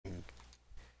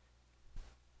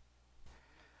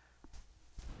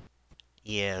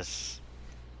Yes,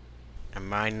 a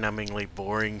mind-numbingly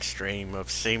boring stream of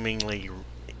seemingly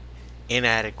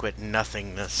inadequate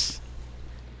nothingness.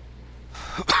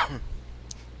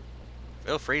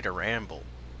 Feel free to ramble.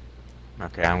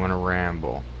 Okay, I'm gonna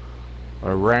ramble.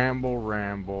 Ramble,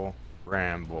 ramble,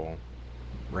 ramble,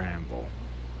 ramble.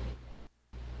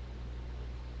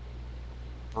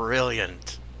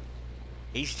 Brilliant.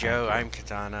 He's Joe, Thank you. I'm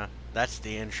Katana. That's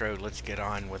the intro, let's get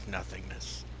on with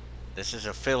nothingness. This is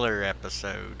a filler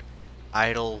episode.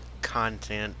 Idle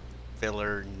content,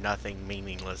 filler, nothing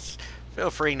meaningless. Feel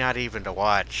free not even to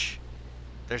watch.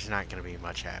 There's not going to be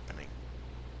much happening.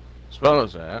 As well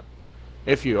as that,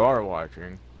 if you are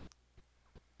watching,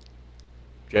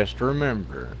 just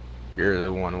remember, you're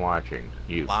the one watching,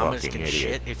 you Llamas fucking can idiot.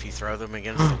 shit if you throw them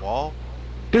against the wall.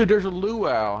 Dude, there's a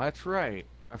luau. That's right.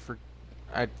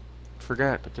 I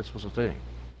forgot that this was a thing.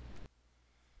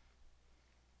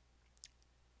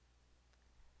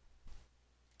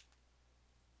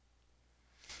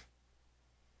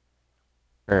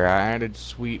 Or I added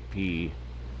sweet pea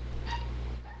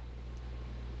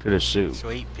to the soup.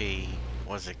 Sweet Pea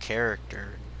was a character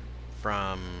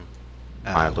from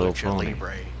My Little Lucha Pony.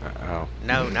 Libre. Oh.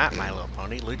 No, not My Little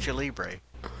Pony. Lucha Libre.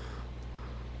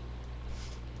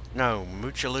 No,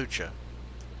 Mucha Lucha.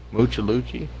 Mucha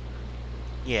Luchi?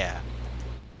 Yeah.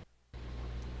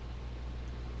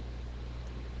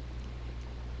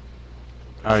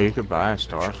 Oh, you could buy a Mucha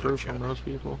star fruit Lucha. from those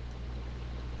people?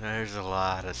 There's a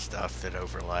lot of stuff that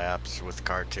overlaps with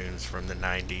cartoons from the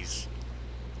 90s.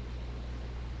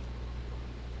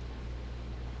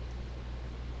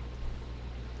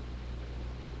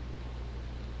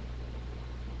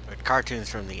 But cartoons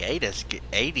from the 80s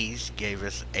gave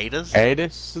us 80s?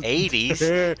 Adis?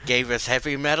 80s gave us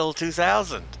Heavy Metal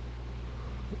 2000.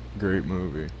 Great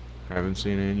movie. Haven't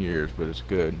seen it in years, but it's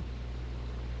good.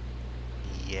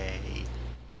 Yay.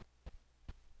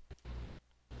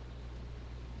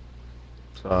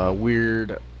 It's a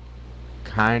weird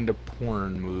kind of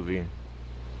porn movie.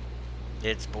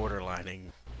 It's borderlining.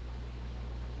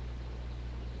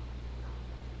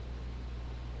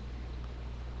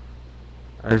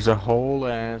 There's a whole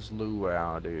ass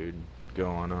luau, dude,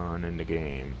 going on in the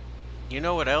game. You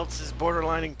know what else is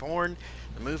borderlining porn?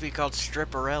 The movie called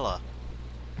Stripperella.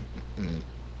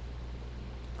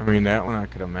 I mean, that one I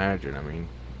could imagine. I mean,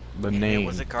 the name. It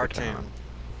was a cartoon.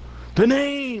 The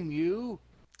name, you!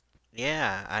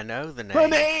 Yeah, I know the The name.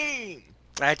 name!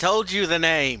 I told you the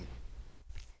name.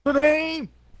 The name!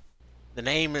 The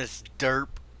name is Derp.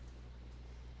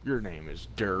 Your name is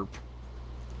Derp.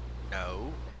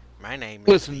 No, my name is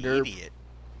Listen, the Derp. Idiot.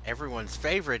 Everyone's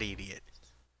favorite idiot.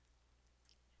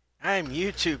 I'm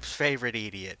YouTube's favorite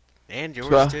idiot. And yours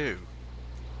So- too.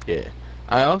 Yeah.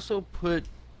 I also put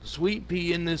sweet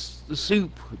pea in the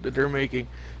soup that they're making,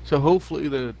 so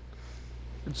hopefully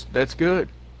that's good.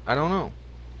 I don't know.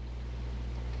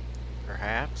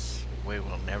 Perhaps we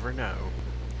will never know.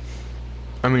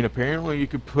 I mean, apparently you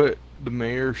could put the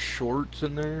mayor's shorts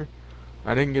in there.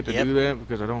 I didn't get to Yep. do that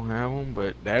because I don't have them,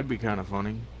 but that'd be kind of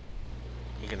funny.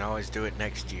 You can always do it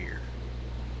next year.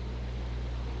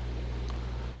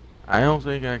 I don't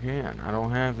think I can. I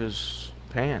don't have his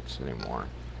pants anymore.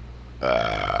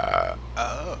 Oh.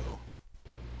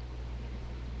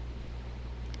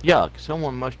 Yuck,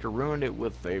 someone must have ruined it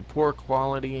with a poor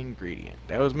quality ingredient.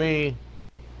 That was me.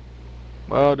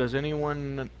 Well, does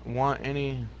anyone want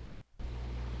any?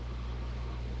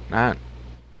 Not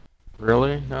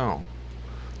really? No.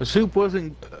 The soup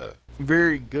wasn't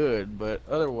very good, but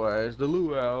otherwise, the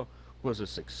luau was a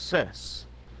success.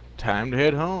 Time to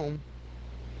head home.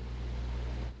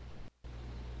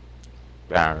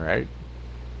 Alright.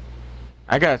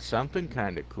 I got something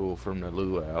kind of cool from the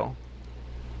luau.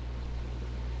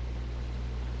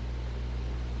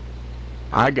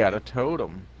 I got a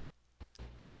totem.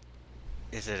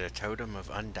 Is it a totem of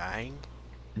undying?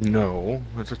 No,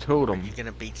 it's a Are totem. you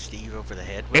gonna beat Steve over the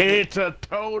head with it? It's a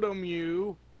totem,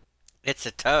 you. It's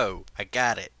a toe. I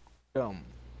got it. Dumb.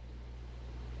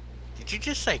 Did you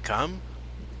just say come?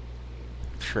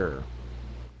 Sure.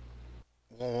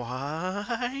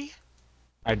 Why?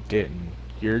 I didn't.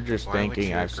 You're just Why would thinking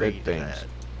you I agree said to things. that?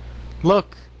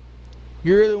 Look,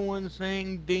 you're the one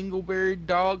saying dingleberry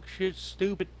dog shit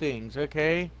stupid things,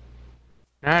 okay?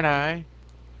 Not I.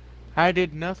 I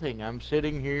did nothing. I'm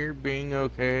sitting here being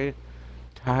okay,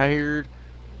 tired,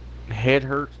 head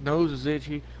hurts, nose is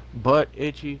itchy, butt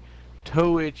itchy,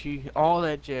 toe itchy, all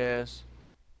that jazz.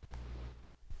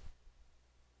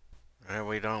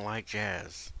 We don't like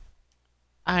jazz.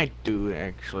 I do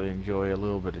actually enjoy a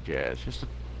little bit of jazz, just a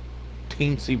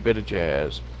teensy bit of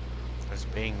jazz. It's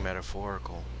being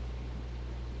metaphorical.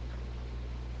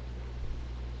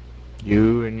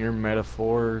 You and your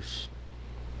metaphors.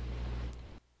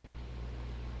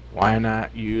 Why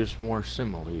not use more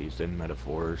similes than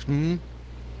metaphors? Hmm?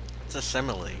 It's a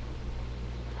simile.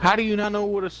 How do you not know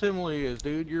what a simile is,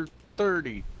 dude? You're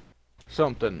 30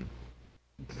 something.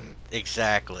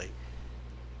 Exactly.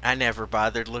 I never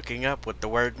bothered looking up what the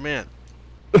word meant.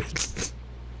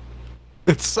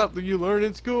 It's something you learn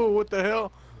in school. What the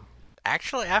hell?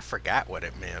 Actually, I forgot what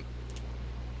it meant.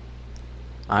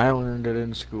 I learned it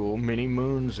in school many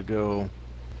moons ago.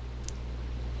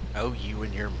 Oh, you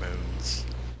and your moons.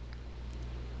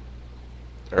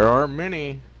 There are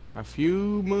many. A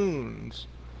few moons.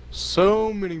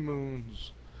 So many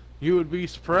moons. You would be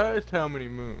surprised how many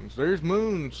moons. There's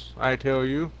moons, I tell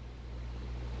you.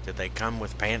 Did they come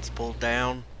with pants pulled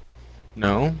down?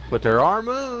 No, but there are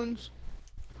moons.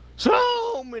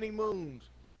 So many moons.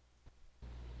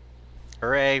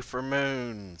 Hooray for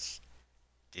moons.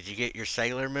 Did you get your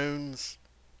Sailor Moons?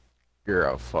 You're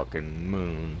a fucking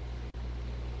moon.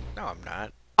 No, I'm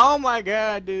not. Oh my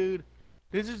god, dude.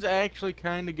 This is actually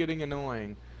kind of getting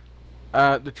annoying.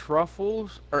 The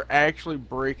truffles are actually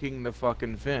breaking the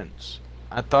fucking fence.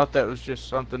 I thought that was just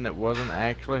something that wasn't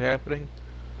actually happening.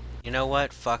 You know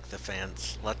what? Fuck the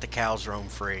fence. Let the cows roam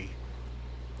free.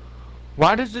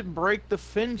 Why does it break the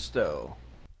fence, though?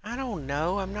 I don't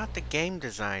know. I'm not the game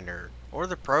designer or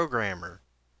the programmer.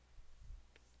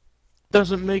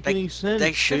 Doesn't make any sense,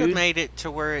 They should have dude. made it to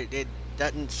where it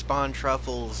doesn't spawn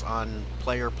truffles on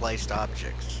player-placed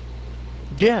objects.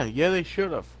 Yeah, they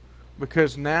should have.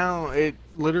 Because now it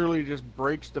literally just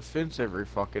breaks the fence every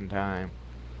fucking time.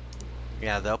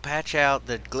 Yeah, they'll patch out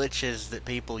the glitches that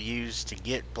people use to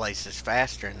get places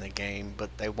faster in the game,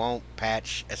 but they won't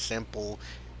patch a simple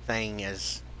thing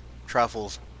as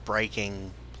truffles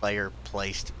breaking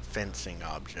player-placed fencing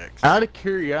objects. Out of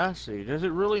curiosity, does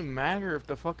it really matter if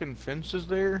the fucking fence is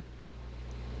there?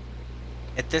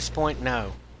 At this point,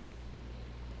 no.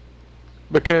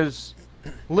 Because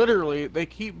literally they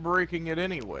keep breaking it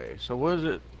anyway. So what is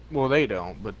it? Well, they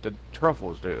don't, but the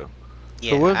truffles do.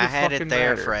 Yeah, what does I it had it fucking there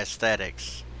matter? for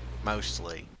aesthetics,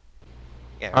 mostly.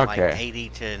 Yeah, like Okay. 80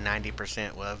 to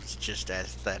 90% was just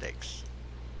aesthetics.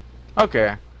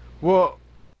 Okay. Well,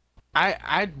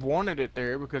 I wanted it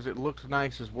there because it looks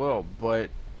nice as well, but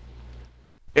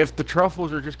if the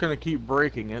truffles are just gonna keep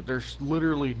breaking it, there's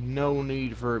literally no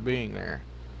need for it being there.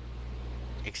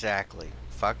 Exactly.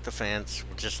 Fuck the fence.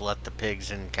 We'll just let the pigs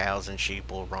and cows and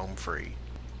sheep will roam free.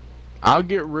 I'll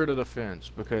get rid of the fence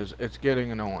because it's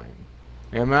getting annoying.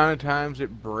 The amount of times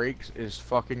it breaks is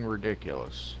fucking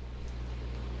ridiculous.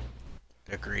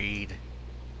 Agreed.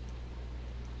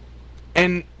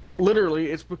 And literally,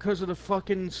 it's because of the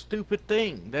fucking stupid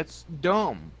thing. That's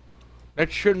dumb. That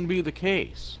shouldn't be the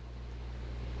case.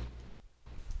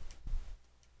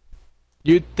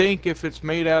 You'd think if it's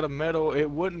made out of metal, it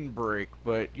wouldn't break,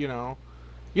 but, you know.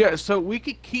 Yeah, so we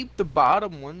could keep the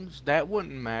bottom ones. That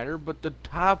wouldn't matter, but the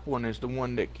top one is the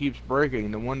one that keeps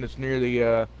breaking. The one that's near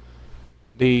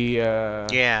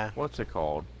Yeah, what's it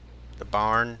called? the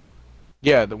barn.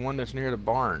 Yeah, the one that's near the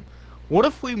barn. What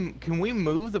if can we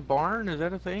move the barn? Is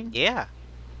that a thing? Yeah,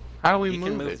 How do we you move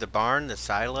can move it? the barn, the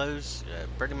silos,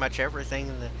 pretty much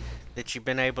everything that you've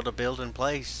been able to build in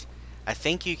place. I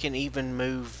think you can even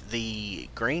move the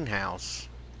greenhouse.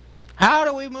 How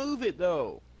do we move it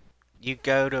though? You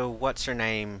go to what's her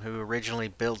name who originally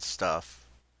builds stuff.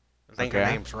 I think her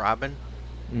Okay. name's Robin.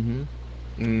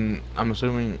 I'm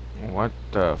assuming. What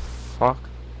the fuck?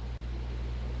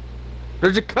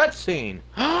 There's a cutscene.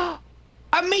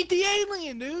 I meet the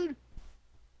alien, dude.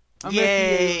 I met the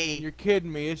Yay! alien. You're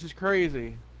kidding me. This is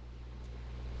crazy.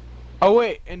 Oh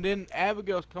wait, and then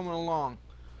Abigail's coming along.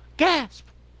 Gasp!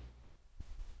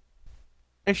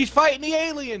 And she's fighting the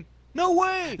alien. No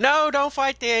way! No, don't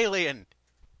fight the alien.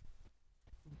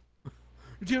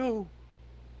 Joe.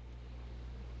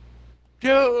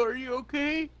 Joe, are you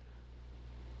okay?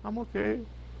 I'm okay.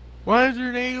 Why is there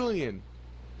an alien?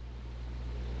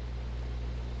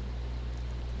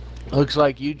 Looks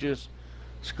like you just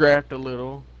scrapped a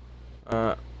little.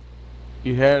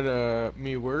 You had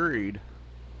me worried.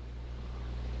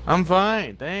 I'm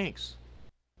fine, thanks.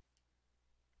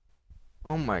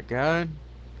 Oh my god.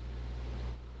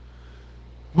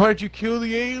 Why'd you kill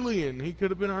the alien? He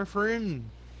could have been our friend.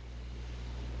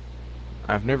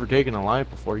 I've never taken a life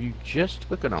before. You just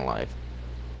took a life.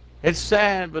 It's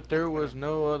sad, but there was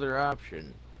no other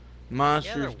option.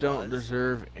 Monsters don't was.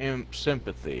 deserve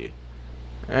sympathy.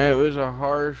 It was a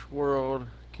harsh world,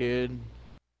 kid.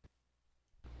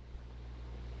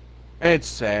 It's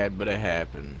sad, but it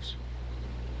happens.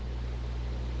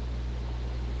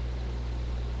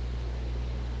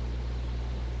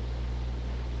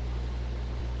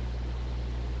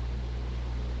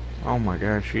 Oh my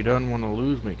gosh, she doesn't want to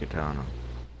lose me, Katana.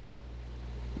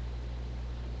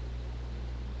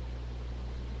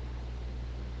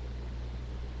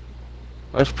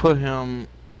 Let's put him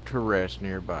to rest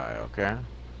nearby, okay?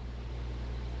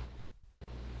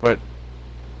 But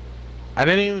I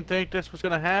didn't even think this was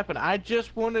gonna happen. I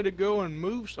just wanted to go and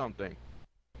move something.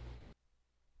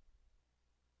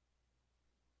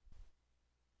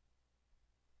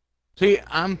 See,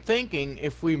 I'm thinking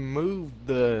if we move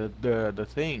the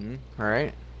thing,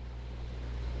 right?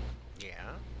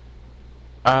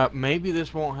 Yeah. Maybe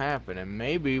this won't happen, and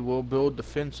maybe we'll build the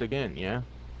fence again, yeah?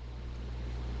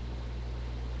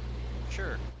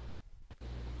 Sure.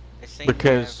 They seem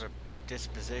Because, to have a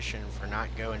disposition for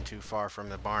not going too far from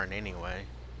the barn anyway.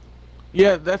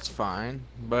 yeah, that's fine,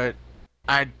 but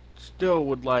I still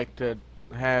would like to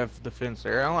have the fence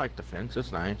there. I like the fence,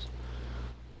 it's nice.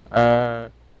 Uh,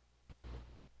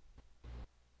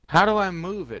 how do I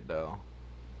move it, though?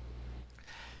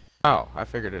 Oh, I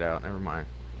figured it out, never mind.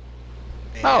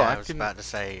 Yeah, Oh, I I was can... about to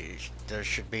say there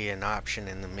should be an option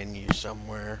in the menu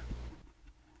somewhere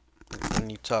when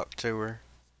you talk to her.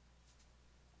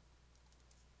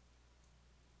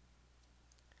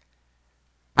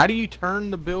 How do you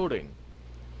turn the building?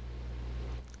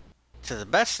 To the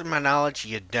best of my knowledge,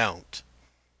 you don't.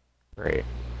 Great.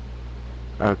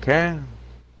 Okay.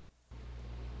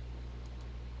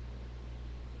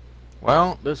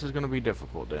 Well, this is going to be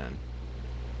difficult then.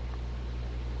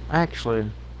 Actually,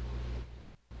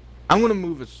 I'm going to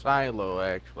move a silo,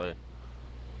 actually.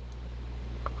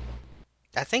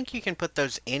 I think you can put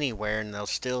those anywhere and they'll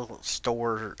still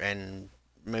store and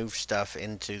move stuff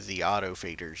into the auto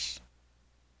feeders.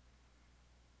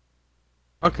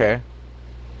 Okay.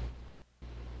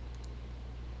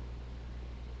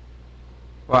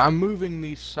 Well, I'm moving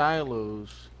these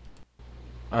silos,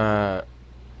 uh,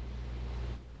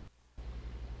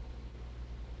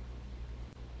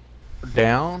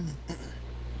 down.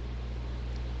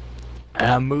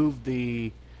 And I moved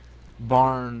the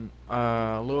barn,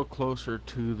 a little closer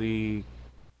to the,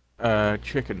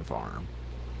 chicken farm.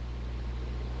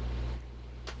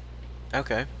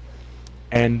 Okay.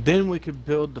 And then we could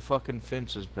build the fucking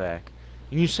fences back.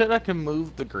 And you said I can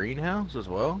move the greenhouse as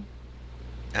well?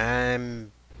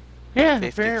 I'm Yeah, 50-50.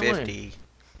 apparently.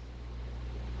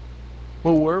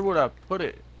 Well, where would I put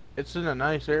it? It's in a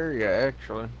nice area,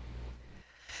 actually.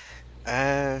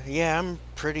 Yeah, I'm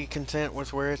pretty content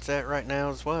with where it's at right now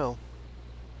as well.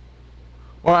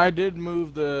 Well, I did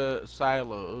move the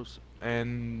silos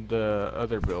and the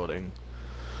other building.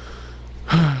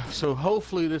 So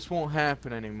hopefully this won't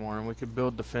happen anymore and we can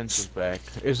build the fences back.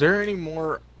 Is there any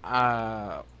more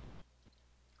iron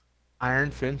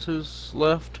fences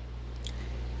left?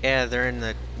 Yeah, they're in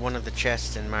the one of the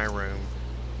chests in my room.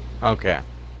 Okay.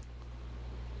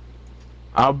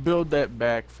 I'll build that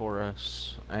back for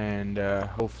us and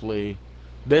hopefully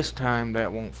this time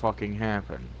that won't fucking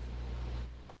happen.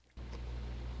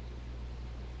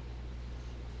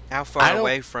 How far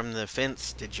away from the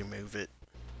fence did you move it?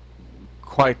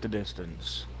 Quite the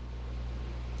distance.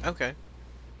 Okay.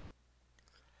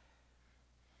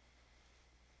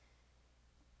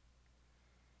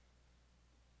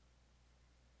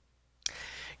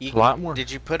 A lot more.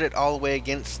 Did you put it all the way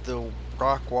against the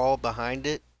rock wall behind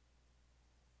it?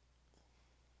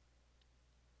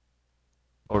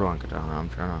 Hold on, Katana. I'm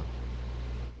trying to...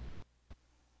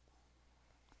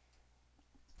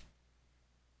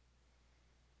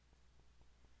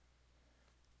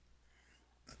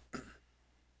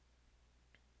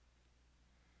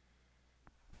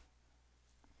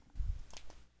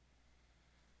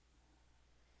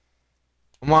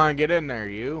 Come on, get in there,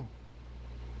 you.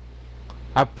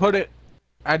 I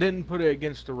didn't put it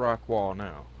against the rock wall,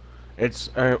 no. It's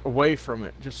away from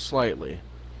it, just slightly.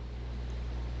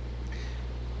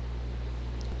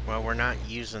 Well, we're not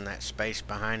using that space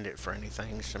behind it for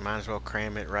anything, so might as well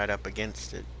cram it right up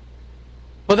against it.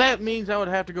 Well, that means I would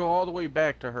have to go all the way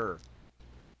back to her.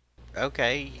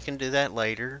 Okay, you can do that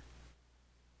later.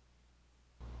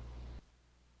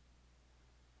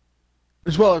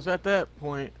 As well as at that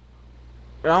point,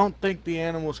 I don't think the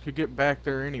animals could get back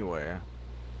there anyway.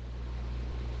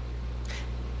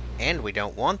 And we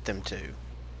don't want them to.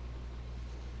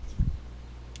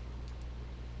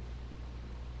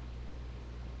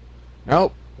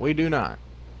 Nope, we do not.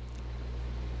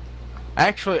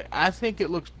 Actually, I think it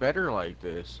looks better like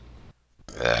this.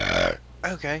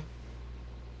 Okay.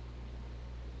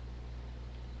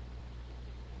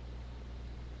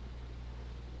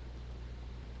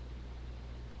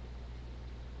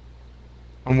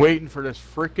 I'm waiting for this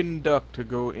frickin' duck to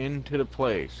go into the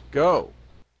place. Go!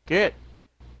 Get!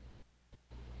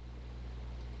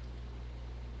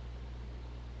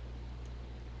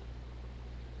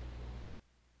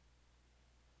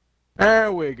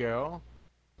 There we go.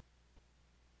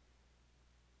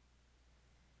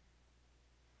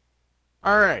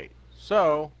 Alright,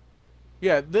 so,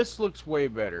 yeah, this looks way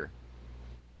better.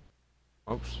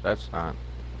 Oops, that's not. I'm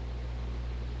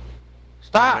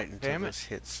Stop, waiting until damn it. this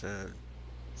hits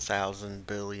 1,000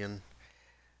 billion.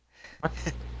 What?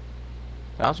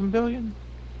 1,000 billion?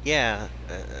 Yeah,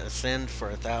 ascend for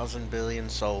 1,000 billion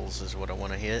souls is what I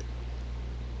want to hit.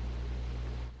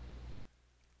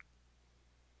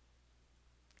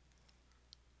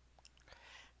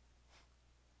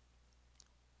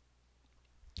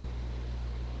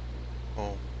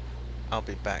 Well, I'll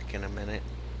be back in a minute.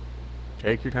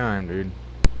 Take your time, dude.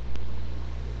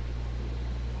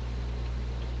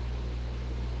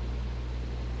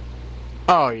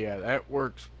 Oh yeah, that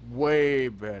works way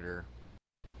better.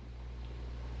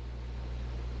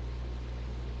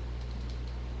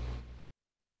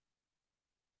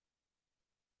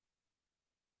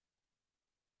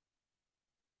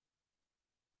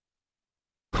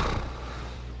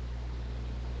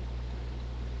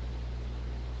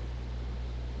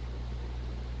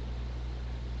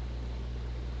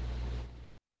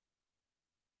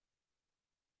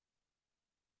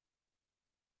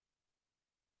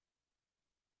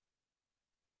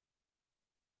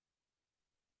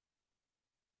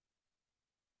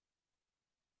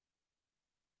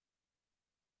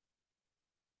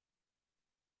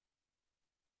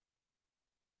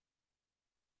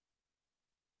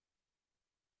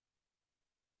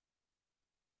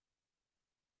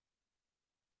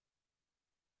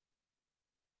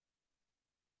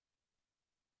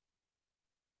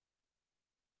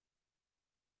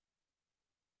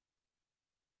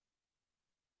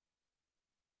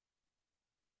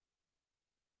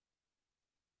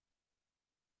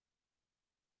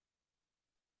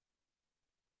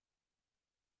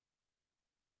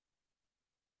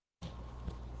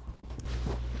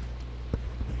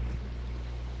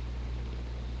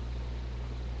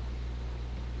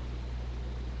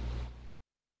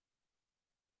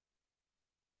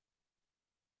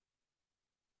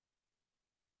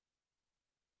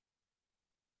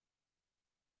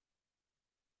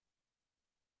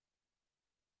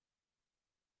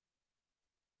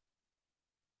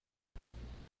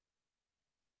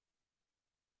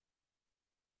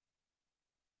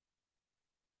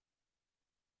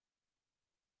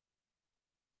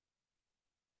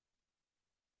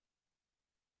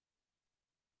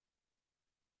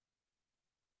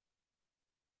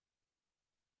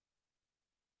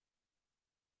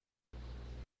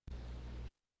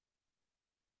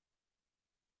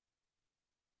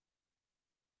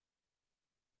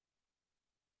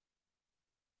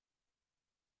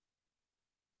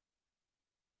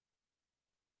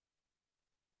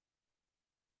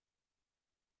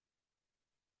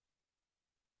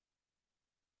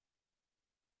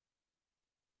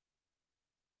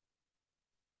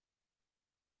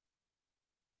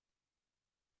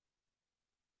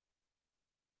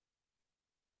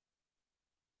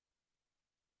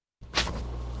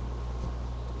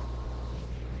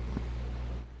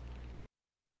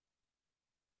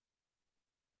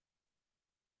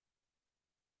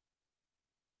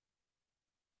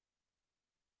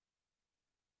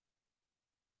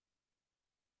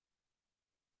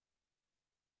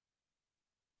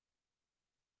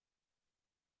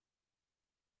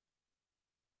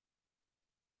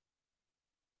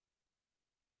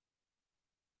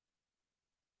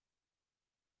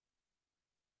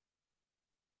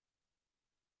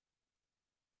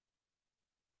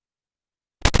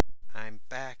 I'm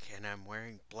back and I'm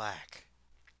wearing black.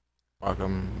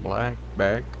 Welcome, black,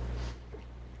 back,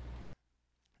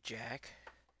 Jack.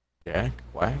 jack,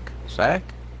 whack, sack,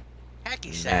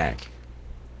 Hacky knack, sack.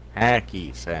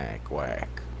 hacky sack,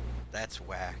 whack. That's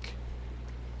whack.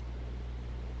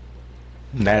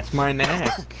 That's my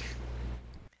knack.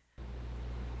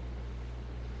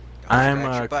 Don't I'm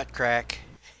scratch your a. butt crack.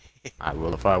 I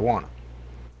will if I wanna.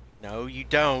 No, you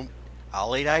don't.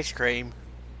 I'll eat ice cream.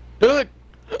 Do it.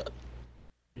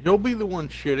 You'll be the one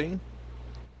shitting.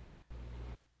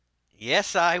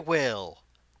 Yes, I will.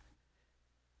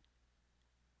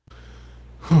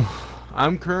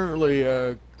 I'm currently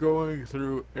going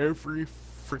through every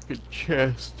freaking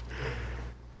chest.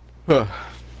 I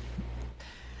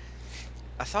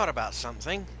thought about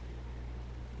something.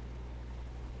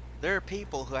 There are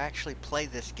people who actually play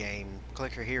this game,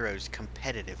 Clicker Heroes,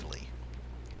 competitively.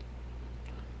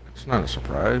 It's not a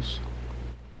surprise.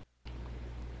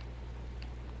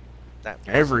 That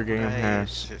Every wasn't game what I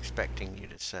has. was expecting you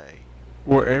to say.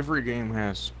 Well, every game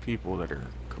has people that are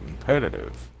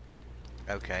competitive.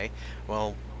 Okay,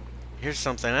 well, here's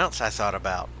something else I thought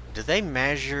about. Do they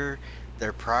measure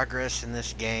their progress in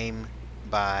this game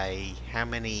by how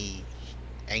many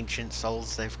ancient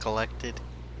souls they've collected?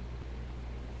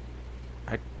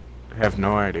 I have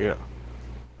no idea.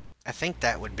 I think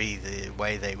that would be the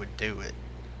way they would do it.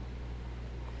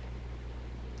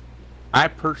 I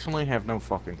personally have no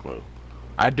fucking clue.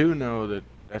 I do know that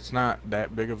that's not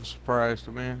that big of a surprise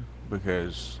to me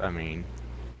because, I mean,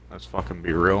 let's fucking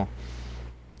be real.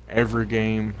 Every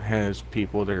game has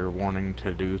people that are wanting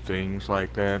to do things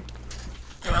like that.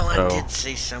 Well, I So, did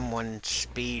see someone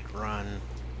speed run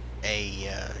a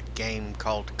game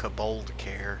called Cabal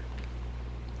Care.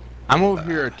 I'm over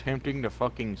here attempting to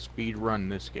fucking speed run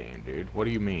this game, dude. What do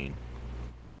you mean?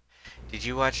 Did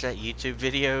you watch that YouTube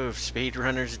video of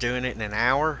speedrunners doing it in an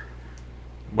hour?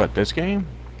 What, this game?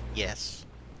 Yes.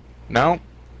 No.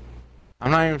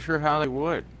 I'm not even sure how they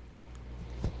would.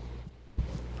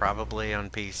 Probably on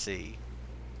PC.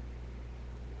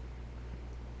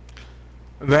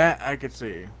 That I could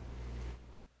see.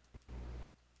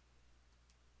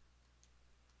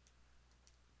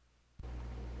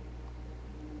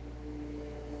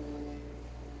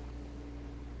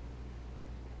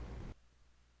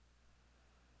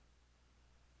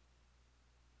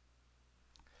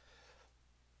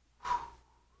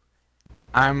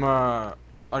 I'm,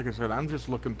 like I said, I'm just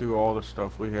looking through all the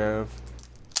stuff we have.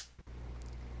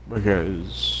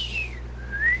 Because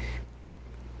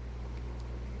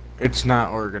it's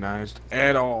not organized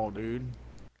at all, dude.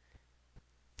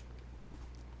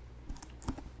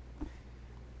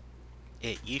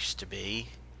 It used to be.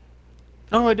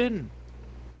 No, I didn't.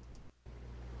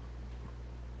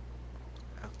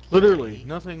 Okay. Literally,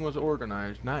 nothing was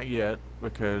organized. Not yet,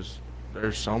 because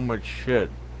there's so much shit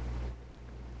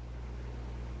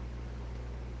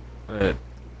that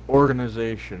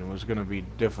organization was going to be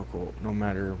difficult no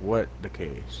matter what the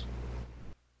case.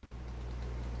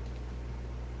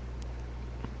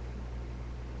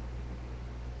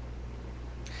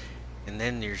 And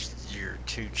then there's your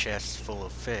 2 chests full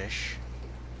of fish.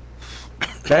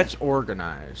 That's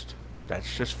organized.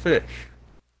 That's just fish.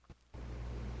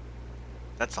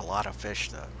 That's a lot of fish,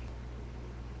 though.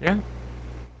 Yeah.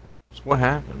 That's what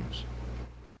happens.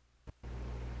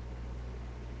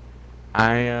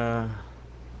 I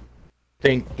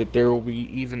think that there will be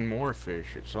even more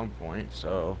fish at some point,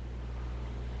 so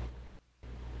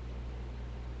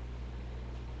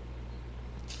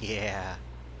Yeah.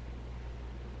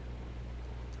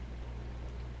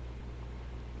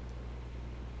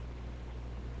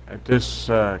 at this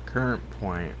current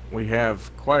point, we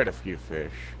have quite a few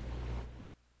fish.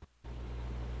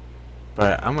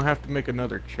 But I'm gonna have to make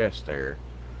another chest there.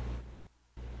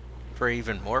 For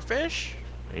even more fish?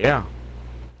 Yeah.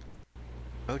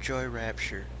 Oh joy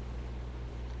rapture.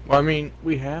 Well, I mean,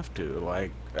 we have to.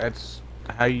 Like, that's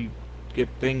how you get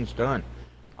things done.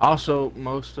 Also,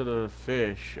 most of the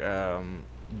fish,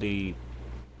 the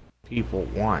people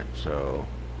want, so...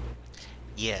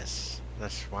 Yes.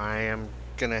 That's why I'm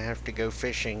gonna have to go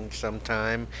fishing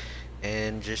sometime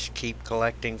and just keep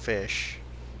collecting fish.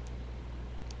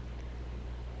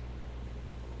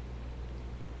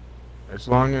 As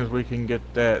long as we can get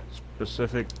that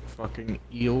specific fucking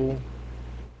eel.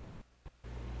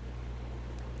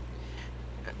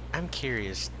 I'm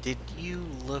curious, did you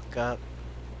look up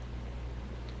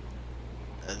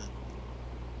uh,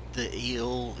 the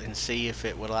eel and see if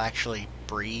it will actually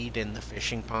breed in the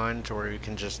fishing ponds, or you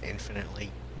can just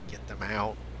infinitely get them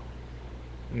out?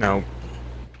 No.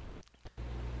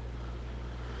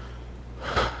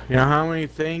 You know how many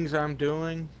things I'm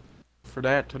doing for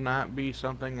that to not be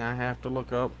something I have to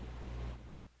look up?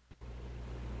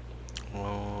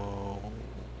 Well,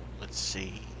 let's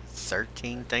see.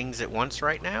 13 things at once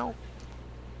right now?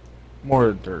 More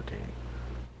than 13.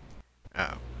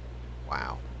 Oh,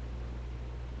 wow.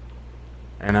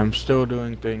 And I'm still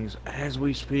doing things as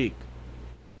we speak.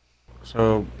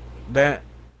 So, that,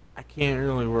 I can't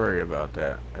really worry about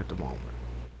that at the moment.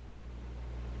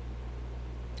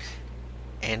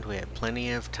 And we have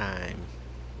plenty of time.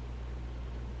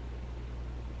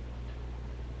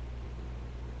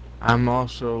 I'm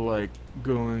also, like,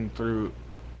 going through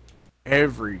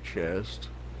every chest.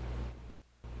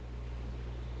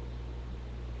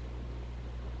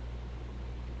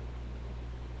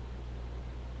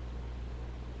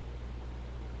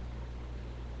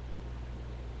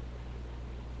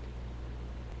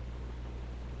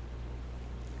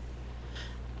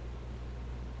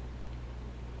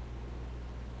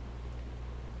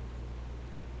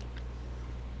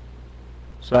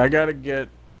 So I gotta get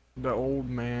the old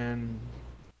man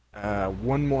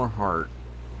one more heart,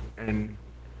 and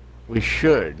we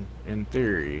should, in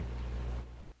theory,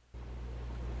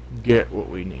 get what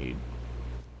we need.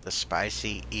 The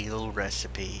spicy eel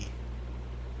recipe.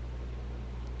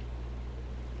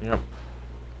 Yep.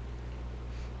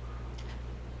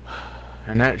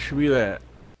 And that should be that.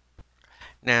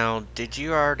 Now, did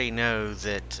you already know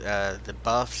that the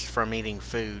buffs from eating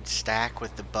food stack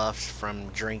with the buffs from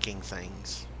drinking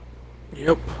things?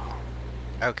 Yep.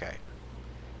 Okay.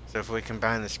 So if we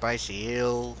combine the spicy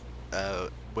eel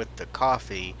with the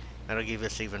coffee, that'll give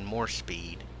us even more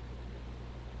speed.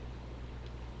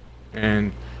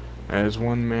 And as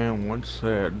one man once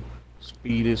said,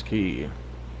 speed is key.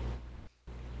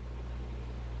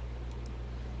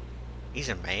 He's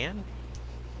a man?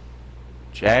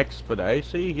 Jack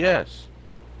Spadacy? Yes.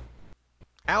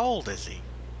 How old is he?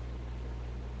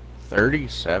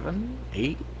 37?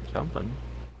 8? Something.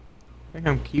 I think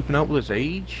I'm keeping up with his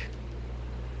age.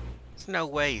 There's no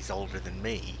way he's older than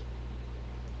me.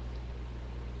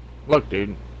 Look,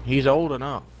 dude, he's old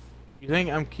enough. You think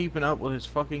I'm keeping up with his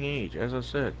fucking age? As I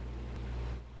said,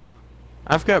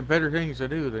 I've got better things to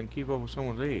do than keep up with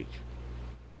someone's age.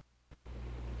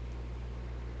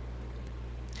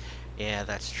 Yeah,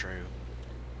 that's true.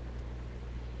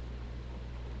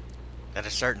 At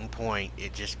a certain point,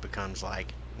 it just becomes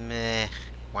like, meh,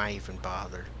 why even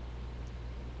bother?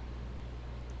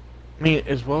 I mean,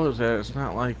 as well as that, it's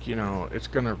not like, you know, it's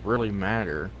gonna really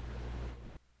matter.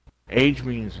 Age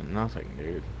means nothing,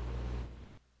 dude.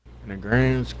 In the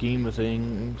grand scheme of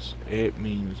things, it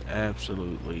means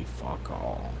absolutely fuck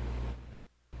all.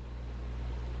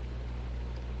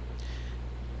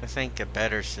 I think a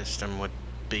better system would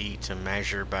be to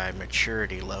measure by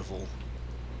maturity level.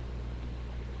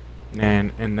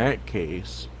 And in that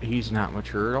case, he's not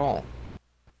mature at all.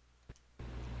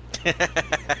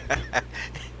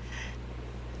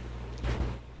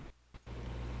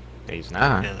 He's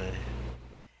not.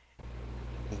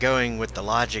 Going with the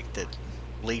logic that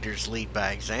leaders lead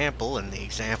by example, and the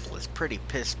example is pretty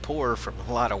piss poor from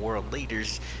a lot of world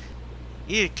leaders,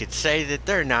 you could say that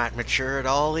they're not mature at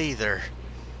all either.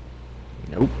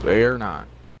 Nope, they are not.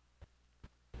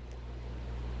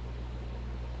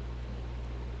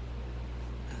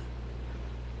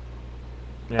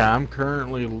 Yeah, I'm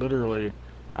currently literally,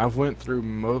 I've went through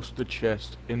most of the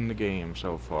chests in the game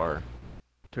so far.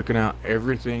 Taken out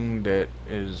everything that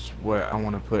is what I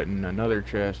want to put in another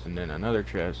chest and then another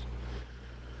chest.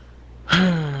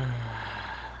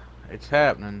 It's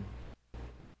happening.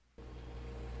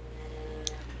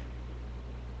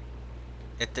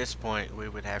 At this point, we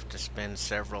would have to spend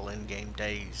several in-game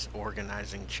days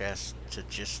organizing chests to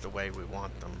just the way we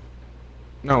want them.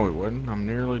 No, it wouldn't. I'm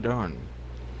nearly done.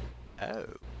 Oh.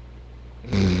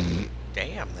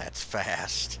 Damn, that's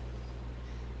fast.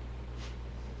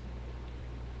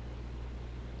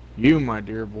 You, my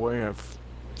dear boy, have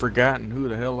forgotten who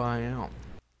the hell I am.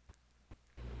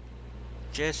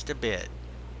 Just a bit.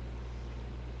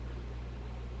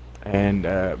 And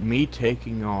me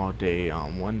taking all day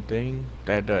on one thing,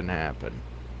 that doesn't happen.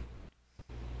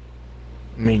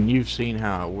 I mean, you've seen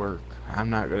how I work. I'm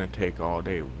not going to take all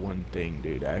day one thing,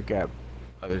 dude. I got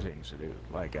other things to do,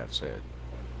 like I've said.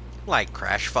 Like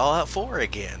Crash Fallout 4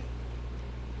 again.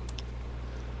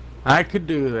 I could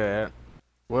do that.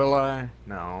 Will I?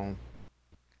 No.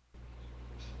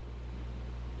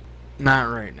 Not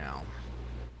right now.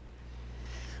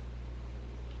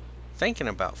 Thinking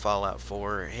about Fallout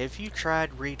 4, have you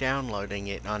tried re-downloading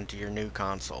it onto your new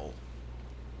console?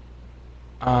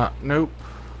 Nope.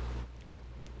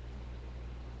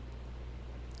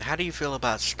 How do you feel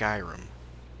about Skyrim?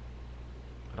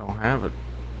 I don't have it.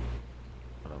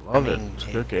 But I love it. It's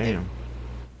a good game.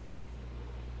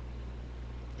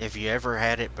 Have you ever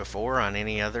had it before on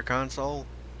any other console?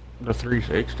 The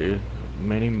 360,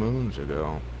 many moons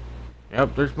ago.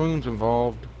 Yep, there's moons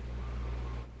involved.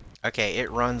 Okay, it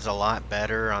runs a lot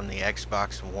better on the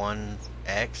Xbox One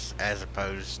X as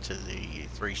opposed to the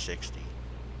 360.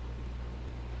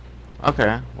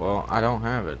 Okay, well, I don't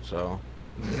have it, so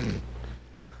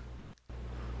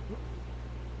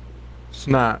it's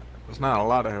not a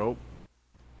lot of help.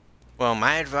 Well,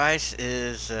 my advice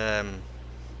is,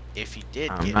 if you did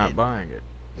I'm get not it, buying it.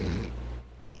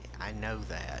 I know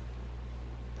that.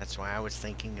 That's why I was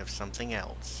thinking of something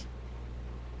else.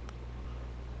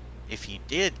 If you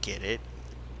did get it,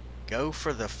 go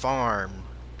for the farm,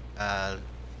 the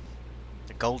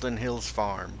Golden Hills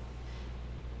farm,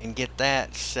 and get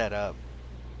that set up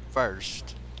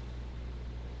first.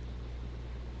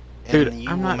 Dude, And you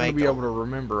I'm will not going to make be a- able to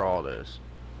remember all this.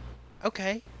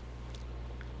 Okay.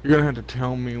 You're going to have to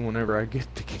tell me whenever I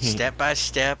get the game. Step by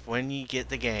step when you get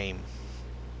the game.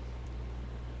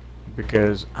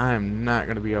 Because I'm not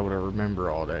going to be able to remember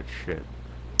all that shit.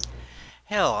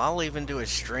 Hell, I'll even do a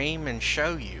stream and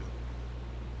show you.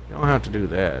 You don't have to do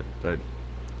that, but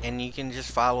And you can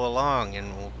just follow along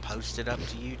and we'll post it up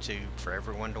to YouTube for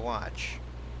everyone to watch.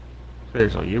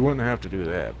 seriously, you wouldn't have to do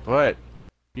that. But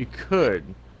you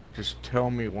could just tell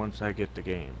me once I get the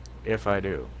game, if I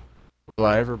do. Will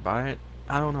I ever buy it?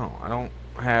 I don't know. I don't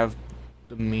have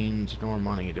the means nor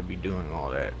money to be doing all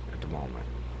that at the moment.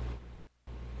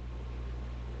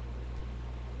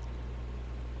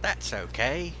 That's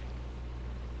okay.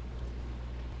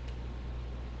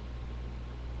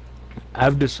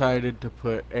 I've decided to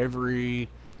put every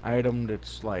item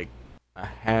that's like a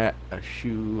hat, a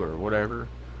shoe, or whatever,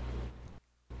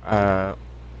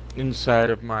 inside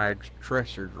of my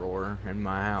dresser drawer in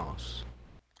my house.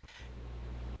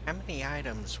 How many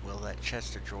items will that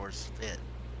chest of drawers fit?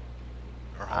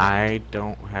 Or hold? I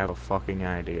don't have a fucking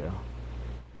idea.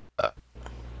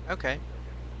 Okay.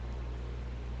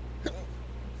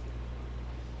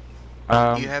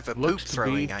 Um, You have a poop looks to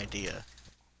throwing be, idea.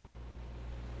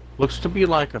 looks to be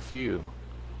like a few.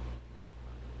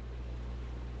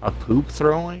 A poop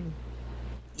throwing?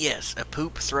 Yes, a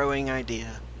poop throwing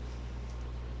idea.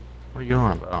 What are you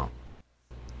on about?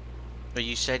 But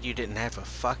you said you didn't have a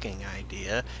fucking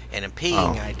idea, and a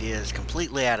peeing Oh. idea is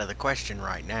completely out of the question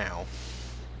right now.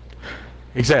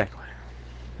 Exactly.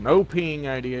 No peeing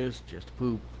ideas, just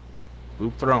poop.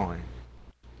 Poop throwing.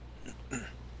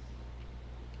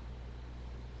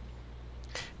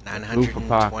 928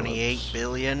 apocalypse.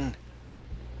 billion.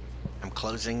 I'm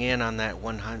closing in on that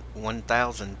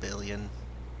 1,000 billion.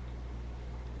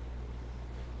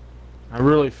 I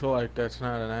really feel like that's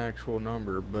not an actual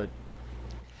number, but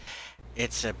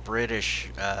It's a British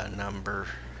number.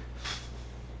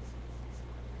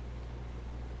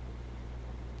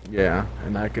 yeah,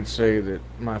 and I could say that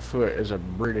my foot is a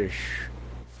British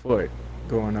foot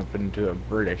going up into a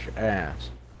British ass.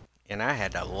 And I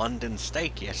had a London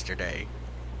steak yesterday.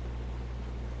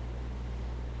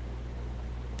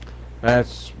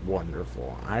 That's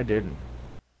wonderful. I didn't.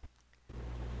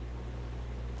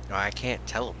 No, I can't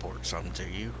teleport some to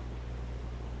you.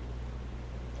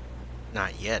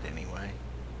 Not yet, anyway.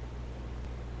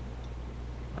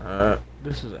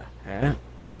 This is a hat.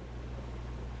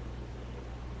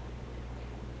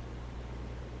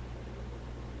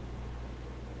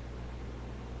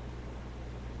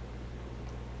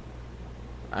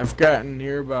 I've gotten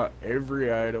near about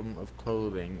every item of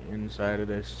clothing inside of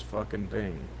this fucking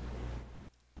thing.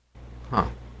 Huh.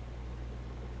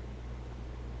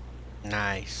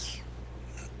 Nice.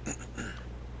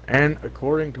 And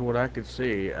according to what I could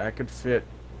see, I could fit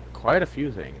quite a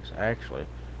few things, actually.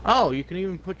 Oh, you can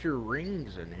even put your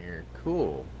rings in here.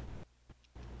 Cool.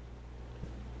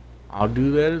 I'll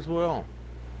do that as well.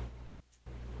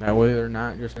 That way they're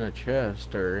not just in a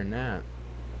chest or in that.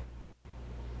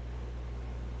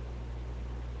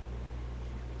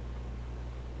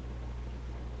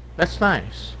 That's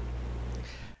nice.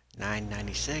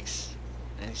 996,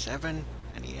 97,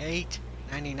 98,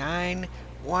 99,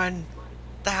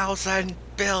 1,000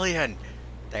 billion.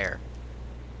 There.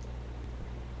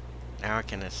 Now I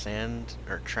can ascend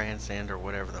or transcend or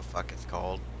whatever the fuck it's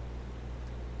called.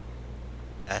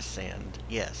 Ascend.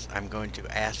 Yes, I'm going to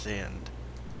ascend.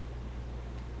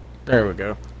 There we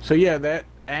go. So yeah, that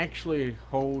actually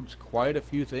holds quite a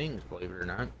few things, believe it or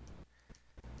not.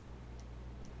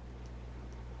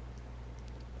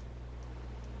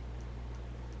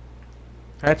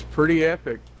 That's pretty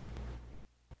epic.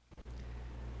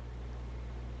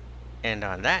 And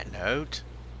on that note,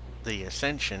 the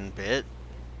ascension bit,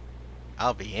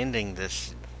 I'll be ending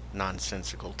this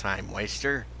nonsensical time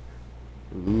waster.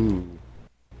 Ooh.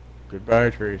 Goodbye,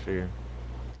 Tracy.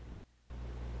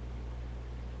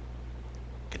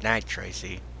 Good night,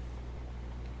 Tracy.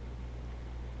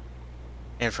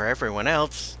 And for everyone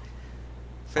else,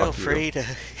 feel Fuck you. free to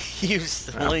use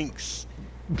the Ow. links.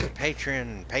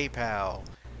 Patreon, PayPal,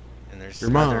 and there's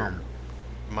Your other mom.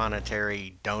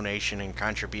 monetary donation and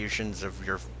contributions of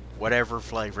your whatever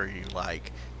flavor you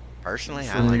like. Personally,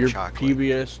 I From like your chocolate.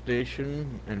 PBS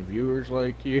station and viewers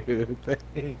like you.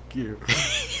 Thank you.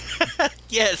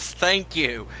 Yes, thank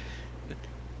you.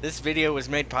 This video was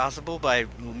made possible by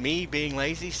me being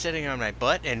lazy, sitting on my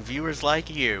butt, and viewers like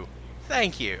you.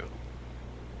 Thank you.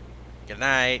 Good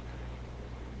night.